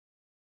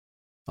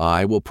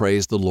I will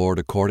praise the Lord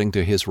according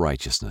to his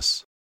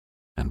righteousness,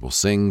 and will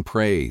sing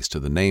praise to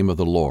the name of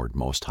the Lord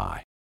Most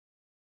High.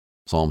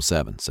 Psalm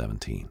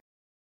 7:17.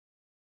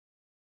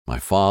 My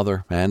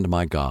Father and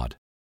my God,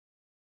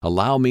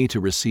 allow me to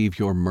receive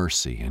your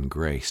mercy and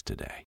grace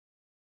today.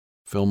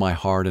 Fill my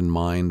heart and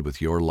mind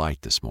with your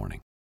light this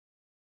morning.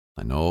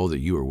 I know that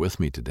you are with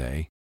me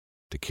today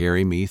to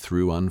carry me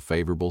through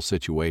unfavorable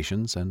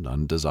situations and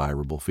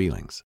undesirable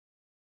feelings.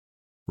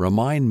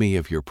 Remind me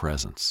of your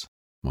presence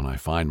when I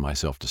find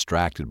myself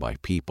distracted by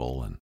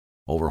people and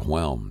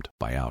overwhelmed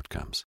by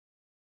outcomes.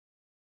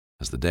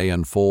 As the day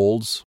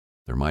unfolds,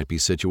 there might be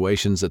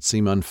situations that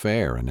seem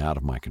unfair and out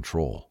of my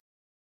control.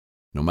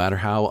 No matter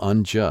how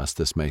unjust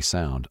this may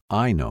sound,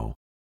 I know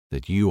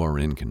that you are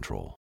in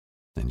control,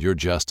 and your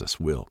justice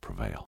will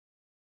prevail.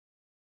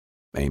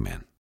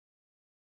 Amen.